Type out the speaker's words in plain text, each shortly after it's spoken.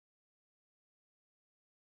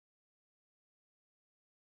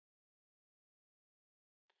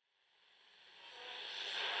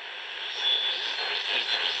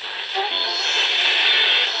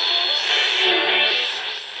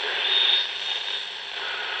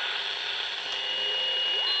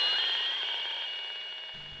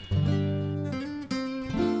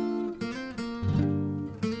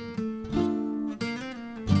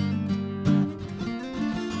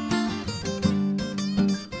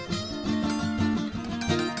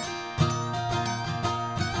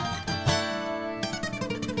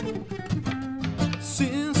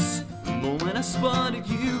I spotted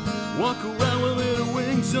you. Walk around with little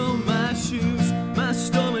wings on my shoes. My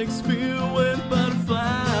stomach's filled with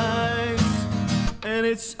butterflies. And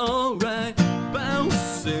it's alright,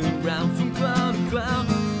 bouncing around from cloud to cloud.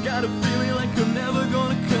 Got a feeling like I'm never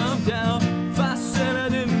gonna come down. If I said I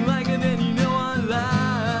didn't like it, then you know I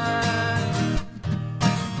lied.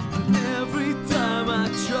 Every time I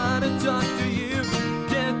try to talk to you,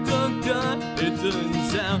 get undone. It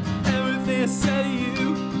turns out everything I say to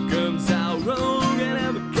you comes out wrong and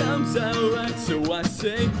never comes out right. So I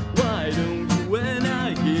say, why don't you and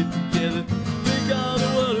I get together? Think all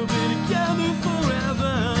the world will be together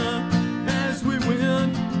forever. As we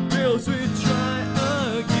win, bills we try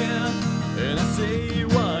again. And I say,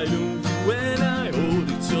 why don't you and I hold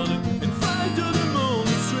each other and fly to the moon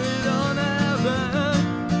straight on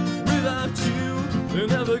heaven? Without you, they're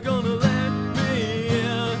never gonna let me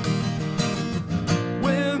in.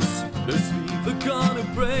 When's this fever gonna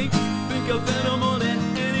break? Think of venom on that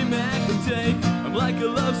any man can take. I'm like a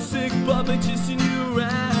lovesick puppet chasing you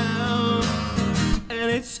around.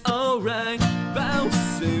 And it's alright,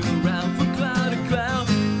 bouncing around from cloud to cloud.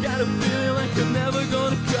 Got a feeling like I'm never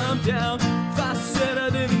gonna come down. If I said I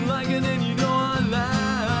didn't like it, then you know I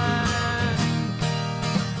lied.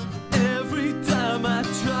 Every time I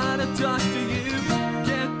try to talk to you,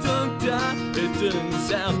 get tongue-tied. It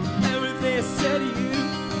turns out everything I said to you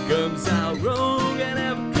comes out wrong and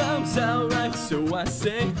never comes out right. So I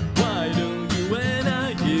say, why don't you and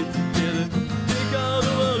I get together? Think all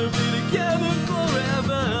the world will be together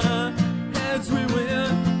forever. As we win,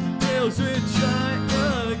 tails we try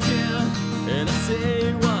again. And I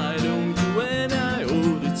say, why don't you and I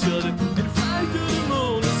hold each other and fly to the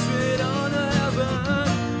moon and straight on to heaven?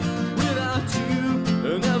 Without you,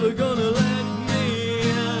 they're never gonna let me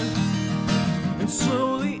in. And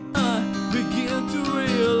slowly I begin to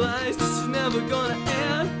realize this is never gonna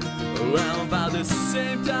end. Around about the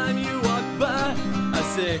same time you walk by, I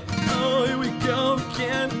say, oh, here we go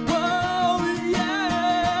again. Whoa,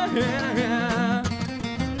 yeah.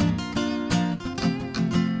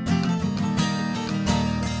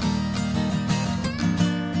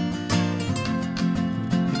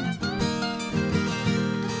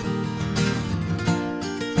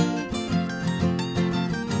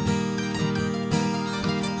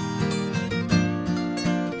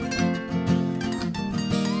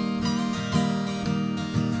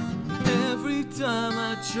 Every time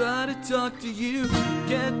I try to talk to you,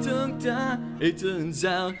 get tongue-tied. It turns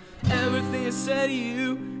out everything I say to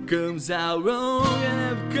you comes out wrong and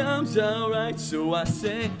never comes out right. So I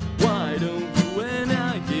say, why don't you and I